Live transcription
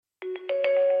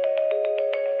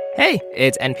Hey,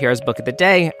 it's NPR's Book of the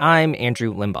Day. I'm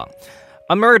Andrew Limbaugh.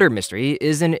 A murder mystery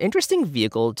is an interesting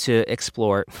vehicle to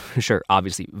explore, sure,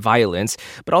 obviously violence,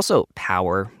 but also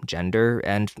power, gender,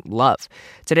 and love.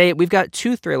 Today, we've got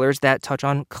two thrillers that touch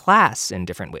on class in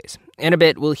different ways. In a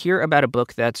bit, we'll hear about a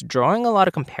book that's drawing a lot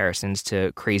of comparisons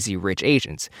to Crazy Rich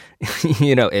Asians.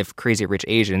 If Crazy Rich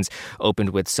Asians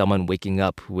opened with someone waking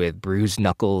up with bruised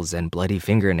knuckles and bloody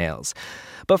fingernails.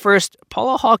 But first,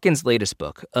 Paula Hawkins' latest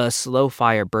book, A Slow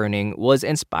Fire Burning, was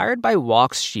inspired by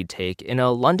walks she'd take in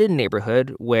a London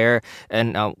neighborhood where,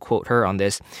 and I'll quote her on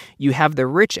this, you have the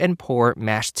rich and poor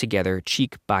mashed together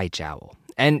cheek by jowl.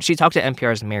 And she talked to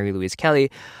NPR's Mary Louise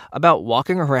Kelly about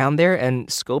walking around there and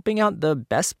scoping out the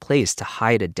best place to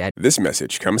hide a dead. This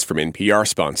message comes from NPR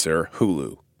sponsor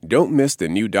Hulu. Don't miss the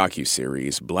new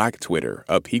docuseries Black Twitter,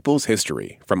 A People's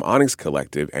History from Onyx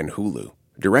Collective and Hulu.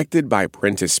 Directed by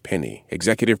Prentice Penny,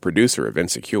 executive producer of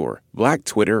Insecure, Black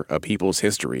Twitter, A People's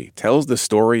History tells the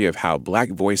story of how Black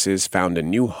voices found a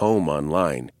new home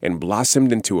online and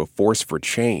blossomed into a force for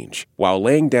change while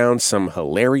laying down some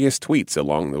hilarious tweets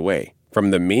along the way. From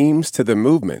the memes to the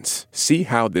movements, see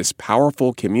how this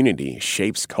powerful community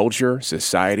shapes culture,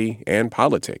 society, and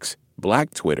politics.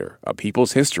 Black Twitter, A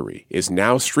People's History is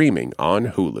now streaming on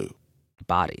Hulu.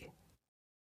 Body.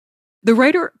 The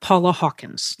writer Paula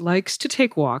Hawkins likes to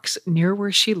take walks near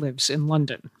where she lives in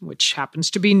London, which happens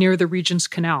to be near the Regent's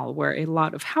Canal, where a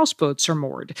lot of houseboats are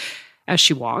moored. As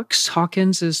she walks,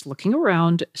 Hawkins is looking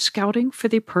around, scouting for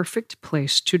the perfect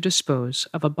place to dispose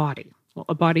of a body. Well,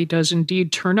 a body does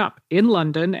indeed turn up in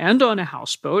London and on a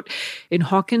houseboat in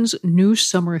Hawkins' new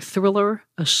summer thriller,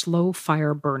 A Slow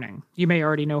Fire Burning. You may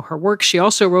already know her work. She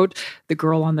also wrote The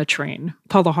Girl on the Train.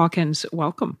 Paula Hawkins,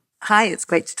 welcome. Hi, it's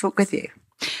great to talk with you.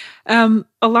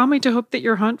 Allow me to hope that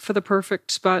your hunt for the perfect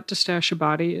spot to stash a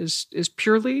body is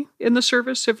purely in the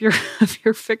service of your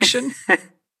fiction.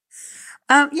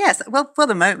 Yes, well, for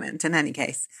the moment, in any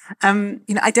case.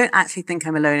 I don't actually think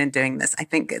I'm alone in doing this. I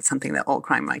think it's something that all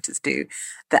crime writers do,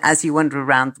 that as you wander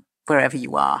around wherever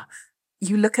you are,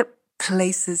 you look at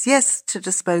places, yes, to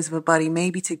dispose of a body,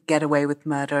 maybe to get away with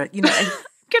murder.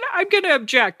 I'm going to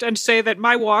object and say that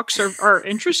my walks are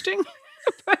interesting.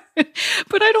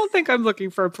 But I don't think I'm looking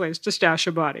for a place to stash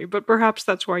a body. But perhaps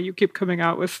that's why you keep coming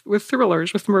out with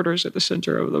thrillers with murders at the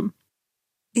center of them.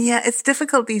 Yeah, it's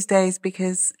difficult these days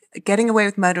because getting away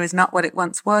with murder is not what it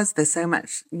once was. There's so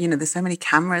much, there's so many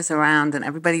cameras around and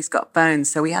everybody's got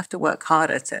phones. So we have to work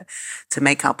harder to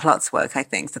make our plots work, I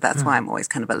think. So that's why I'm always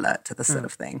kind of alert to this sort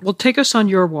of thing. Well, take us on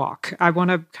your walk. I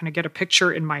want to kind of get a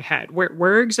picture in my head.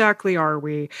 Where exactly are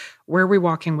we? Where are we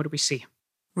walking? What do we see?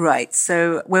 Right.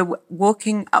 So we're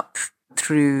walking up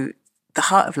through the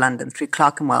heart of London, through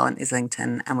Clerkenwell and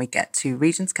Islington, and we get to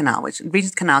Regent's Canal, which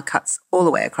Regent's Canal cuts all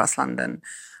the way across London.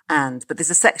 But there's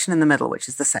a section in the middle, which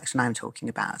is the section I'm talking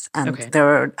about. And there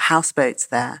are houseboats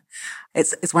there.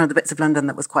 It's one of the bits of London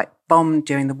that was quite bombed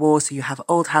during the war. So you have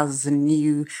old houses and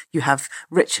new, you have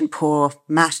rich and poor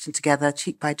mashed in together,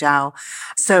 cheek by jowl.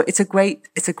 So it's a great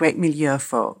milieu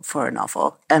for a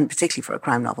novel, and particularly for a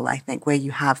crime novel, I think, where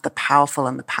you have the powerful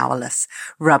and the powerless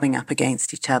rubbing up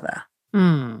against each other.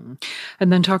 And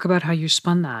then talk about how you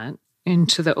spun that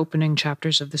into the opening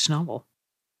chapters of this novel.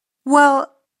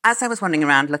 Well, as I was wandering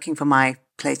around looking for my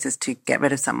places to get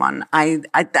rid of someone, I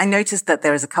noticed that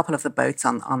there is a couple of the boats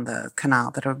on the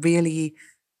canal that are really,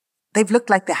 they've looked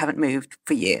like they haven't moved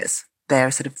for years.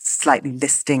 They're sort of slightly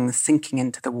listing, sinking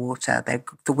into the water.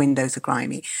 The windows are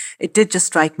grimy. It did just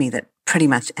strike me that pretty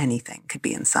much anything could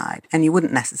be inside, and you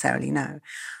wouldn't necessarily know.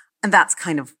 And that's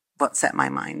kind of what set my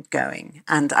mind going.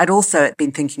 And I'd also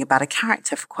been thinking about a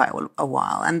character for quite a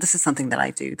while. And this is something that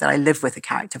I do, that I live with a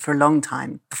character for a long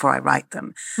time before I write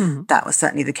them. Mm-hmm. That was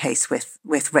certainly the case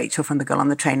with Rachel from The Girl on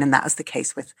the Train. And that was the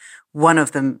case with one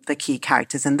of the key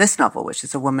characters in this novel, which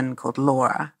is a woman called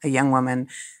Laura, a young woman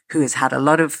who has had a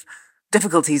lot of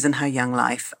difficulties in her young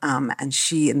life. And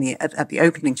she, at the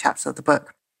opening chapter of the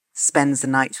book, spends the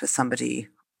night with somebody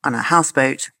on a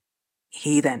houseboat.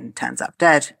 He then turns up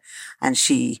dead, and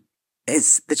she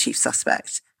is the chief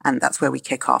suspect. And that's where we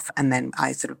kick off. And then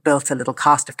I sort of built a little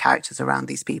cast of characters around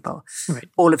these people, right,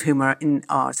 all of whom are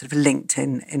sort of linked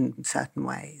in certain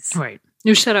ways. Right.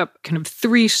 You set up kind of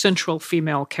three central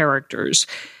female characters,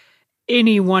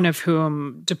 any one of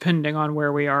whom, depending on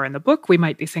where we are in the book, we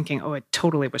might be thinking, oh, it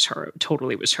totally was her. It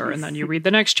totally was her. And then you read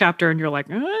the next chapter and you're like,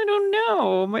 I don't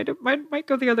know. Might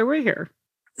go the other way here.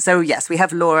 So yes, we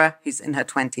have Laura, who's in her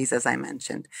 20s, as I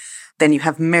mentioned. Then you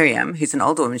have Miriam, who's an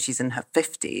older woman. She's in her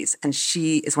 50s, and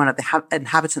she is one of the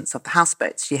inhabitants of the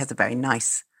houseboats. She has a very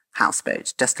nice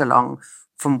houseboat just along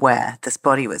from where this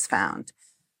body was found.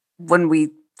 When we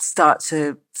start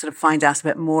to sort of find out a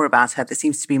bit more about her, there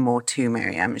seems to be more to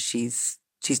Miriam. She's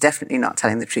definitely not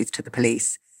telling the truth to the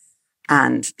police.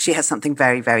 And she has something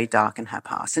very, very dark in her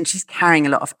past. And she's carrying a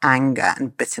lot of anger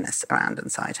and bitterness around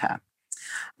inside her.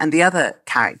 And the other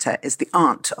character is the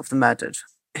aunt of the murdered,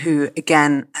 who,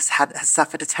 again, has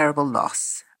suffered a terrible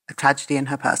loss, a tragedy in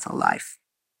her personal life.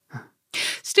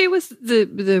 Stay with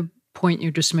the point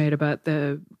you just made about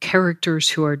the characters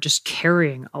who are just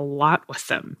carrying a lot with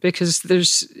them, because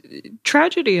there's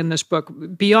tragedy in this book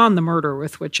beyond the murder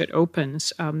with which it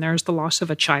opens. There's the loss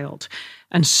of a child,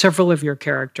 and several of your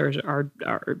characters are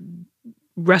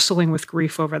wrestling with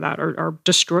grief over that, or are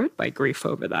destroyed by grief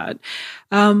over that.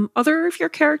 Other of your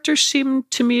characters seem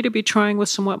to me to be trying with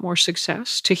somewhat more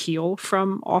success to heal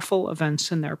from awful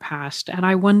events in their past, and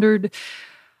I wondered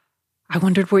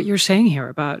what you're saying here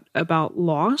about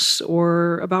loss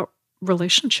or about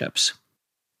relationships.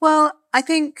 Well, I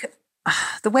think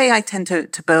the way I tend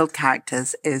to build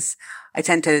characters is I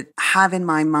tend to have in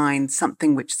my mind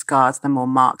something which scars them or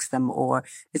marks them or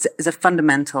is a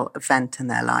fundamental event in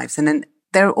their lives. And then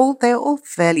they're all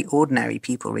fairly ordinary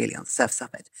people, really, on the surface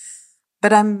of it.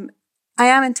 But I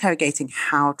am interrogating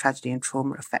how tragedy and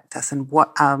trauma affect us and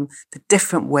what the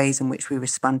different ways in which we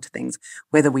respond to things,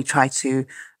 whether we try to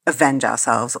avenge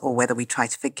ourselves or whether we try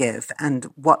to forgive, and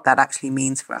what that actually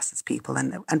means for us as people,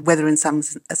 and whether in some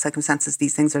circumstances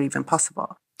these things are even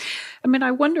possible. I mean,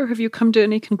 I wonder, have you come to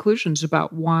any conclusions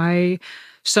about why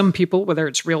some people, whether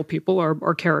it's real people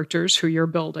or characters who you're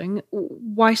building,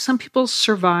 why some people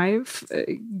survive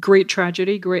great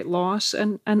tragedy, great loss,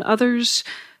 and others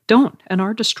don't and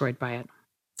are destroyed by it?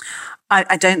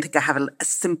 I don't think I have a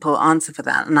simple answer for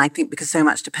that. And I think because so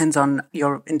much depends on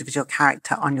your individual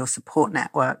character, on your support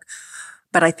network.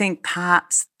 But I think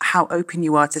perhaps how open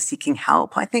you are to seeking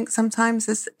help, I think sometimes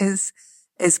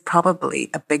is probably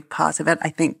a big part of it. I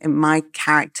think my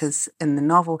characters in the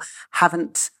novel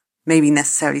haven't maybe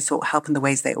necessarily sought help in the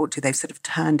ways they ought to. They've sort of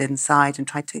turned inside and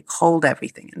tried to hold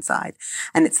everything inside.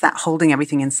 And it's that holding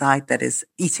everything inside that is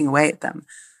eating away at them.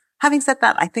 Having said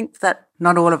that, I think that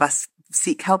not all of us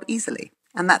seek help easily.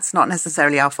 And that's not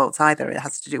necessarily our faults either. It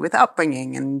has to do with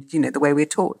upbringing and, the way we're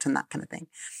taught and that kind of thing.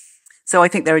 So I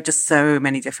think there are just so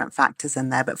many different factors in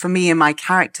there. But for me and my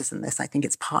characters in this, I think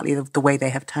it's partly the way they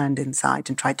have turned inside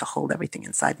and tried to hold everything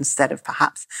inside instead of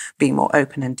perhaps being more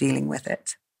open and dealing with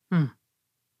it.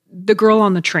 The girl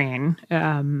on the train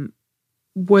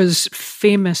was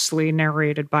famously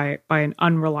narrated by an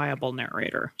unreliable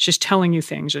narrator. She's telling you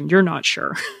things and you're not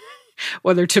sure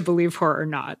whether to believe her or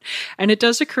not. And it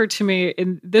does occur to me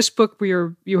in this book,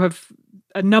 you have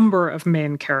a number of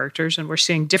main characters, and we're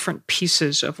seeing different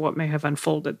pieces of what may have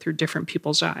unfolded through different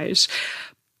people's eyes.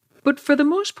 But for the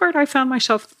most part, I found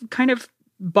myself kind of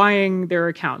buying their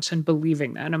accounts and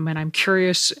believing them. And I'm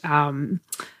curious,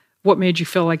 what made you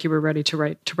feel like you were ready to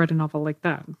write a novel like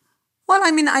that? Well,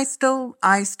 I mean, I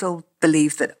still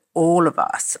believe that all of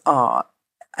us are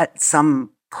at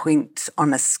some point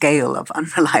on a scale of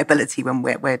unreliability when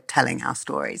we're telling our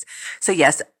stories. So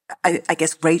yes, I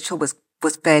guess Rachel was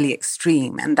fairly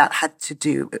extreme, and that had to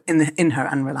do in her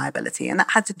unreliability, and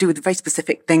that had to do with a very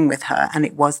specific thing with her, and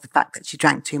it was the fact that she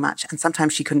drank too much, and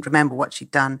sometimes she couldn't remember what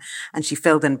she'd done, and she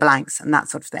filled in blanks and that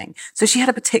sort of thing. So she had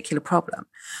a particular problem.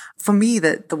 For me,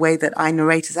 the way that I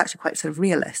narrate is actually quite sort of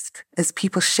realist, as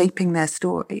people shaping their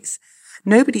stories.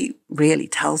 Nobody really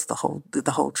tells the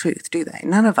whole truth, do they?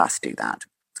 None of us do that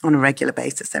on a regular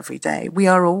basis every day. We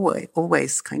are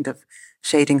always kind of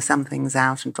shading some things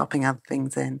out and dropping other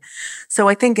things in. So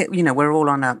I think we're all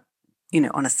on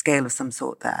a scale of some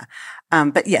sort there.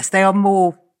 But yes, they are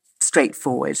more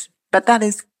straightforward. But that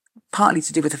is partly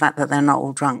to do with the fact that they're not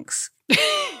all drunks.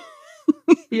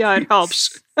 Yeah, it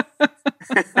helps.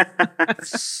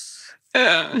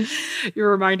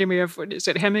 You're reminding me of, is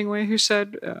it Hemingway who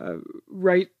said,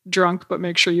 write drunk, but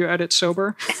make sure you edit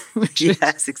sober?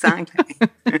 Yes, exactly.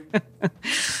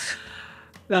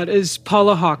 That is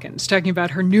Paula Hawkins talking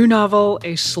about her new novel,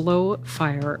 A Slow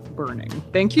Fire Burning.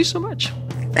 Thank you so much.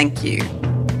 Thank you.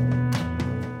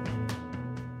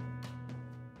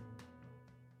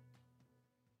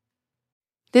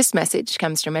 This message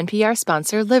comes from NPR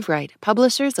sponsor LiveRight,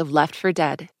 publishers of Left for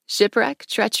Dead: Shipwreck,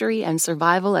 Treachery, and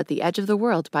Survival at the Edge of the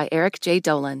World by Eric J.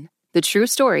 Dolan. The true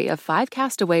story of 5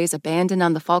 castaways abandoned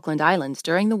on the Falkland Islands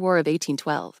during the War of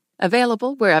 1812.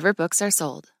 Available wherever books are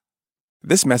sold.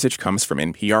 This message comes from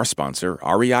NPR sponsor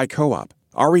REI Co-op.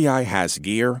 REI has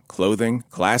gear, clothing,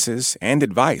 classes, and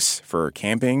advice for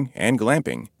camping and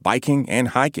glamping, biking and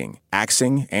hiking,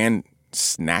 axing and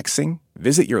snacksing.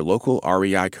 Visit your local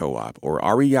REI Co-op or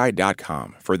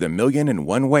rei.com for the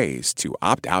 1,000,001 ways to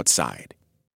opt outside.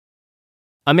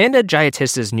 Amanda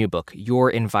Jayatissa's new book, You're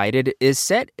Invited, is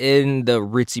set in the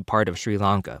ritzy part of Sri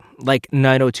Lanka, like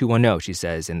 90210, she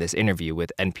says in this interview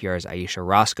with NPR's Aisha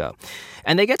Roscoe.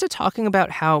 And they get to talking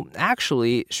about how,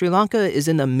 actually, Sri Lanka is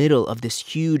in the middle of this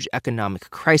huge economic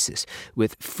crisis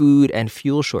with food and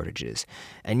fuel shortages.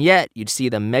 And yet, you'd see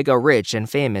the mega rich and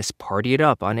famous party it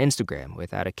up on Instagram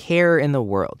without a care in the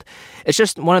world. It's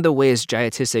just one of the ways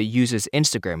Jayatissa uses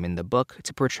Instagram in the book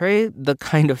to portray the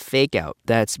kind of fake-out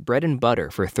that's bread and butter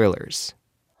for thrillers.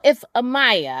 If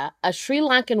Amaya, a Sri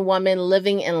Lankan woman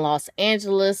living in Los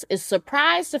Angeles, is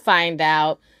surprised to find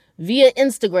out, via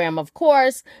Instagram, of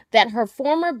course, that her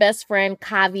former best friend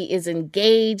Kavi is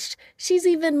engaged, she's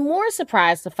even more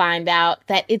surprised to find out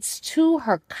that it's to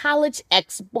her college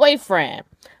ex-boyfriend.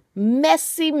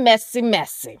 Messy, messy,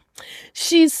 messy.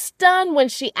 She's stunned when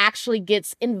she actually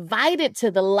gets invited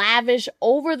to the lavish,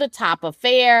 over-the-top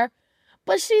affair,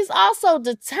 but she's also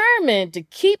determined to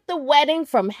keep the wedding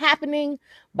from happening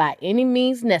by any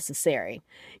means necessary.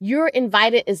 You're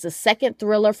Invited is the second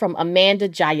thriller from Amanda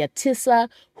Jayatissa,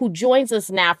 who joins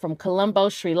us now from Colombo,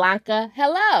 Sri Lanka.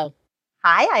 Hello.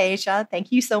 Hi, Aisha.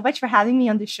 Thank you so much for having me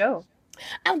on the show.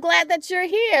 I'm glad that you're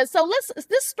here. So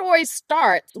this story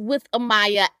starts with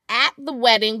Amaya at the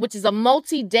wedding, which is a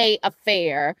multi-day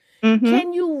affair. Mm-hmm.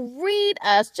 Can you read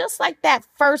us just like that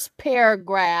first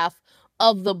paragraph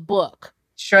of the book?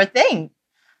 Sure thing.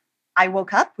 I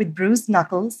woke up with bruised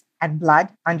knuckles and blood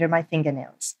under my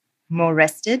fingernails, more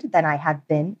rested than I have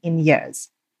been in years.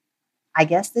 I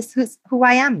guess this is who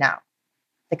I am now,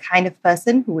 the kind of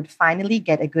person who would finally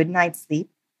get a good night's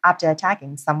sleep after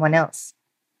attacking someone else.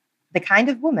 The kind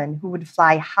of woman who would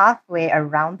fly halfway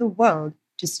around the world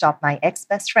to stop my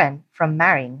ex-best friend from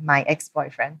marrying my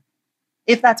ex-boyfriend.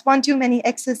 If that's one too many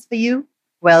exes for you,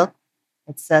 well,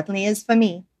 it certainly is for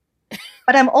me.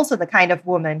 But I'm also the kind of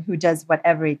woman who does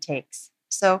whatever it takes.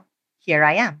 So here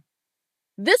I am.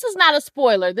 This is not a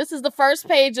spoiler. This is the first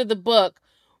page of the book.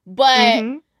 But it's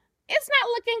not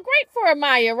looking great for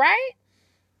Amaya, right?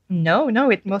 No,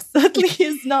 it most certainly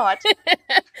is not.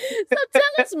 So tell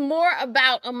us more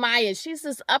about Amaya. She's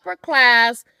this upper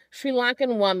class Sri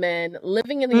Lankan woman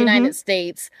living in the United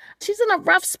States. She's in a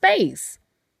rough space.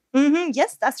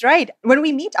 Yes, that's right. When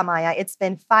we meet Amaya, it's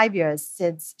been 5 years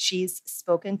since she's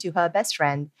spoken to her best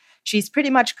friend. She's pretty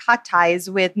much cut ties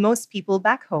with most people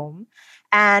back home,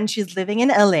 and she's living in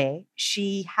LA.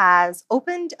 She has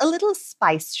opened a little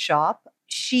spice shop.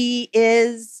 She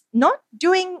is not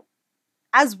doing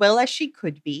as well as she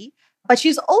could be, but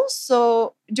she's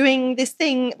also doing this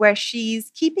thing where she's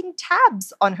keeping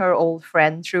tabs on her old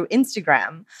friend through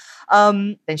Instagram.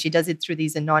 And she does it through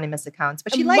these anonymous accounts.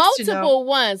 But she likes to know multiple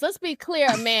ones. Let's be clear,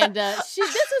 Amanda. This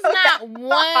is not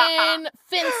one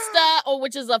Finsta, or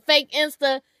which is a fake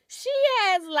Insta. She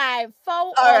has like 4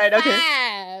 or 5. Okay.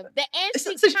 And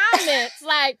she comments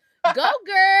like, go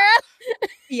girl.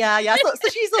 Yeah. So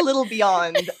she's a little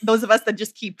beyond those of us that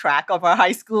just keep track of our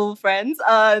high school friends.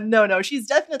 No, she's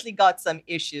definitely got some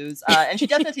issues. And she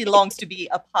definitely longs to be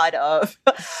a part of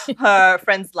her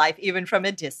friend's life, even from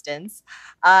a distance.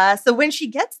 So when she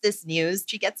gets this news,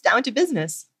 she gets down to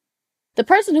business. The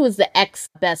person who is the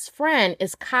ex-best friend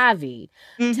is Kavi.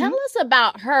 Tell us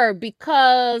about her,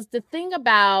 because the thing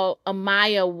about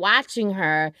Amaya watching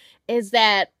her is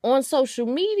that on social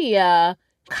media,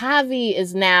 Kavi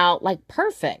is now like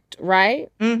perfect, right?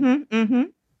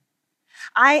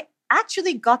 I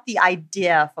actually got the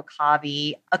idea for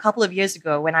Kavi a couple of years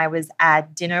ago when I was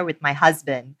at dinner with my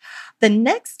husband. The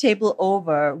next table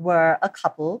over were a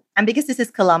couple, and because this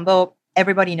is Colombo,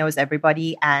 everybody knows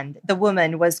everybody, and the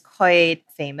woman was quite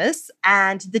famous.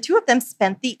 And the two of them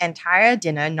spent the entire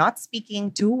dinner not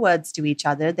speaking 2 words to each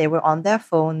other. They were on their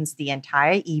phones the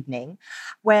entire evening.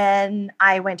 When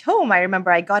I went home, I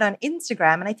remember I got on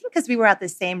Instagram, and I think because we were at the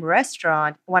same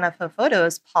restaurant, one of her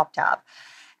photos popped up.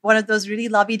 One of those really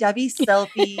lovey-dovey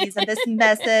selfies and this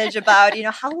message about,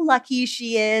 how lucky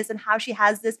she is and how she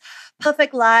has this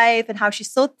perfect life and how she's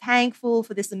so thankful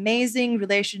for this amazing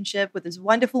relationship with this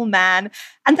wonderful man.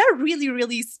 And that really,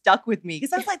 really stuck with me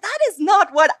because I was like, that is not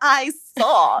what I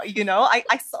saw.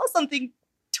 I saw something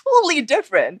totally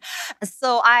different.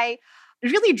 So I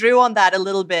really drew on that a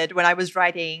little bit when I was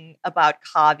writing about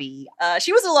Kavi.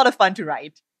 She was a lot of fun to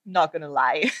write, not going to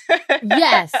lie.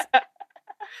 Yes.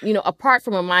 Apart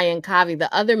from Amaya and Kavi,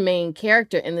 the other main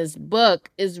character in this book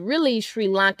is really Sri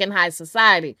Lankan high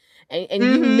society. And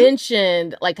you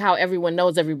mentioned like how everyone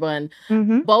knows everyone.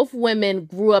 Both women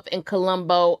grew up in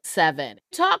Colombo 7.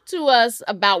 Talk to us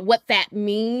about what that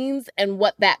means and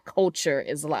what that culture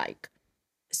is like.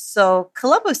 So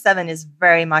Colombo 7 is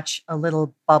very much a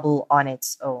little bubble on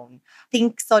its own.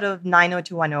 Think sort of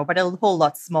 90210, but a whole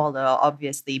lot smaller,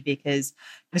 obviously, because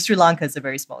Sri Lanka is a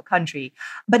very small country.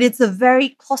 But it's a very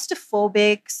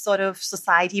claustrophobic sort of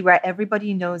society where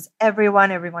everybody knows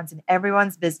everyone, everyone's in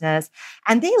everyone's business,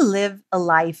 and they live a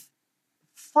life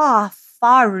far,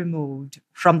 far removed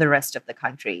from the rest of the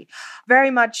country,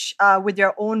 very much with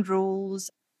their own rules.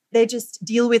 They just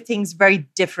deal with things very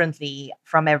differently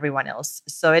from everyone else.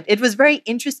 So it was very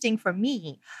interesting for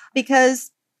me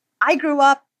because I grew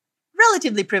up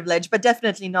relatively privileged, but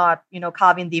definitely not,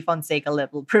 Carvin de Fonseca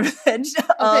level privileged.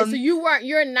 Okay, so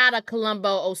you're not a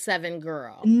Colombo 07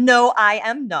 girl. No, I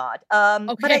am not.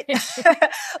 Okay.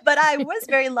 But I was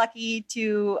very lucky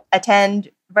to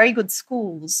attend very good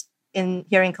schools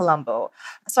here in Colombo.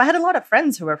 So I had a lot of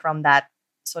friends who were from that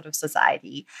sort of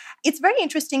society. It's very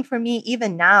interesting for me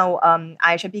even now,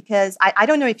 Aisha, because I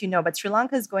don't know if you know, but Sri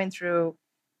Lanka is going through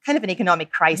kind of an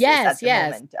economic crisis at the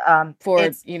moment.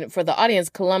 For the audience,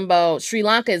 Sri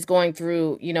Lanka is going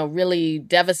through, really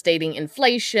devastating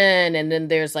inflation. And then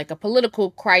there's like a political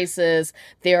crisis.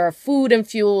 There are food and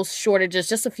fuel shortages.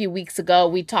 Just a few weeks ago,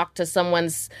 we talked to someone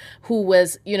who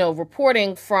was,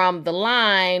 reporting from the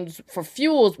lines for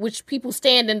fuels, which people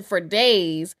stand in for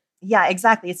days. Yeah,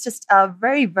 exactly. It's just a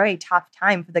very, very tough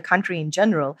time for the country in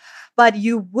general. But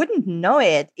you wouldn't know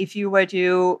it if you were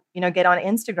to, get on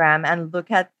Instagram and look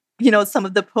at, some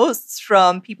of the posts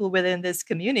from people within this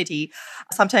community.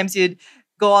 Sometimes you'd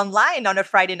go online on a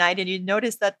Friday night and you'd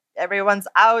notice that everyone's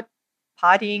out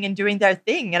partying and doing their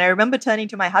thing. And I remember turning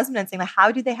to my husband and saying,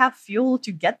 how do they have fuel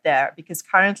to get there? Because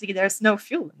currently there's no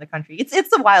fuel in the country. It's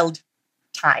a wild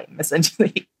time,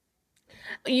 essentially.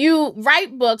 You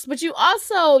write books, but you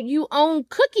own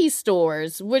cookie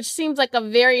stores, which seems like a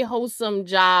very wholesome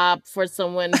job for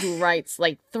someone who writes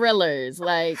like thrillers.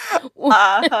 Like,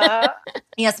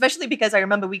 Yeah, especially because I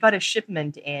remember we got a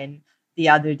shipment in the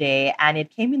other day and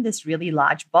it came in this really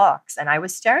large box. And I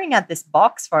was staring at this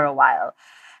box for a while.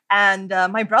 And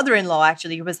my brother-in-law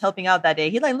actually was helping out that day.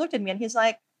 He looked at me and he's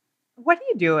like, "What are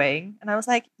you doing?" And I was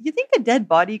like, "You think a dead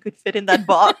body could fit in that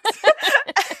box?"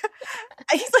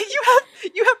 He's like,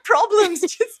 you have problems.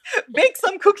 Just bake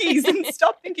some cookies and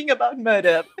stop thinking about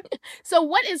murder. So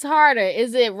what is harder?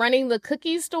 Is it running the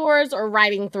cookie stores or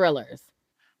writing thrillers?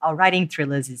 Oh, writing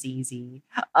thrillers is easy.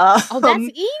 That's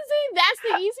easy? That's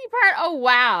the easy part? Oh,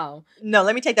 wow. No,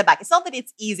 let me take that back. It's not that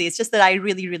it's easy. It's just that I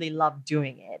really, really love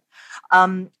doing it.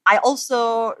 I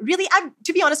also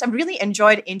to be honest, I've really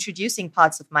enjoyed introducing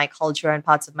parts of my culture and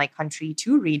parts of my country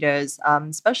to readers,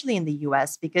 especially in the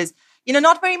US, because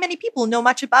not very many people know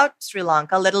much about Sri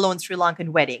Lanka, let alone Sri Lankan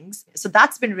weddings. So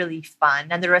that's been really fun.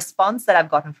 And the response that I've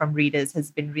gotten from readers has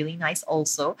been really nice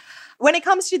also. When it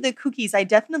comes to the cookies, I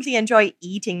definitely enjoy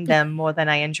eating them more than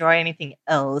I enjoy anything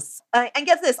else. And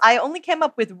get this, I only came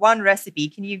up with one recipe.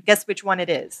 Can you guess which one it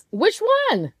is? Which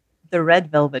one? The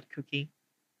red velvet cookie.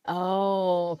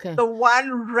 Oh, okay. The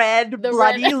one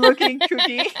bloody-looking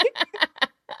cookie.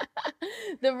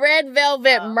 The red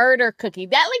velvet murder cookie.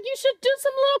 That you should do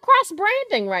some little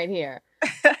cross-branding right here.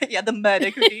 Yeah, the murder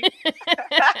cookie.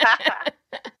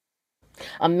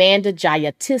 Amanda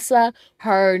Jayatissa,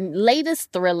 her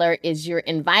latest thriller is You're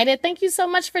Invited. Thank you so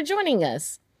much for joining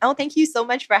us. Oh, thank you so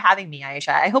much for having me,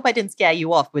 Aisha. I hope I didn't scare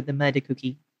you off with the murder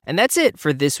cookie. And that's it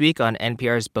for this week on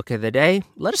NPR's Book of the Day.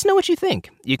 Let us know what you think.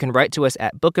 You can write to us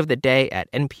at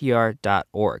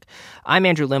bookoftheday@npr.org. I'm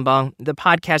Andrew Limbong. The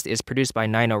podcast is produced by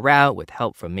Nino Rao with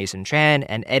help from Mason Tran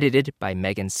and edited by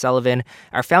Megan Sullivan.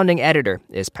 Our founding editor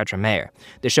is Petra Mayer.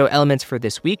 The show elements for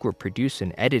this week were produced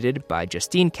and edited by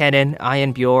Justine Kennan,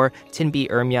 Ian Bjor, Tinby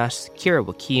Ermyas, Kira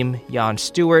Wakim, Jan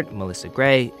Stewart, Melissa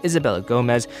Gray, Isabella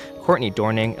Gomez, Courtney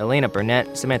Dorning, Elena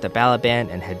Burnett, Samantha Balaban,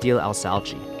 and Hadil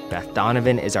Al-Salchi. Beth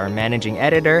Donovan is our managing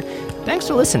editor. Thanks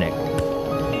for listening.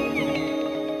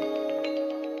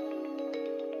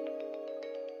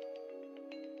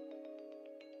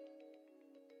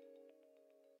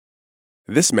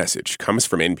 This message comes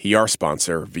from NPR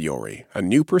sponsor Vuori, a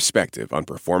new perspective on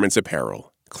performance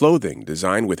apparel. Clothing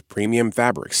designed with premium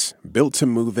fabrics, built to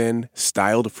move in,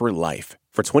 styled for life.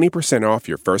 For 20% off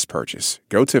your first purchase,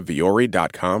 go to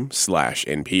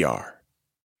vuori.com/NPR.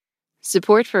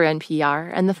 Support for NPR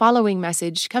and the following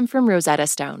message come from Rosetta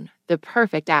Stone, the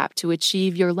perfect app to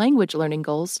achieve your language learning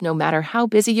goals no matter how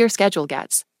busy your schedule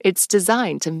gets. It's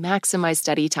designed to maximize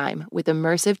study time with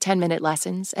immersive 10-minute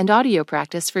lessons and audio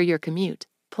practice for your commute.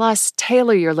 Plus,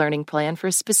 tailor your learning plan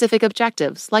for specific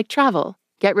objectives like travel.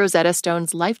 Get Rosetta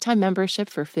Stone's lifetime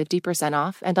membership for 50%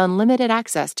 off and unlimited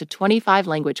access to 25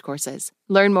 language courses.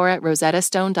 Learn more at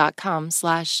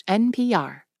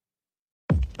rosettastone.com/NPR.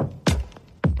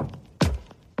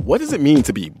 what does it mean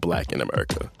to be Black in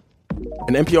America?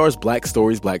 In NPR's Black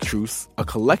Stories, Black Truths, a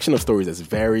collection of stories as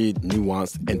varied,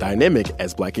 nuanced, and dynamic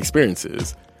as Black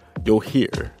experiences, you'll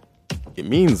hear it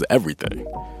means everything.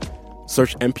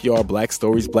 Search NPR Black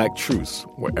Stories, Black Truths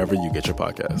wherever you get your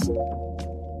podcasts.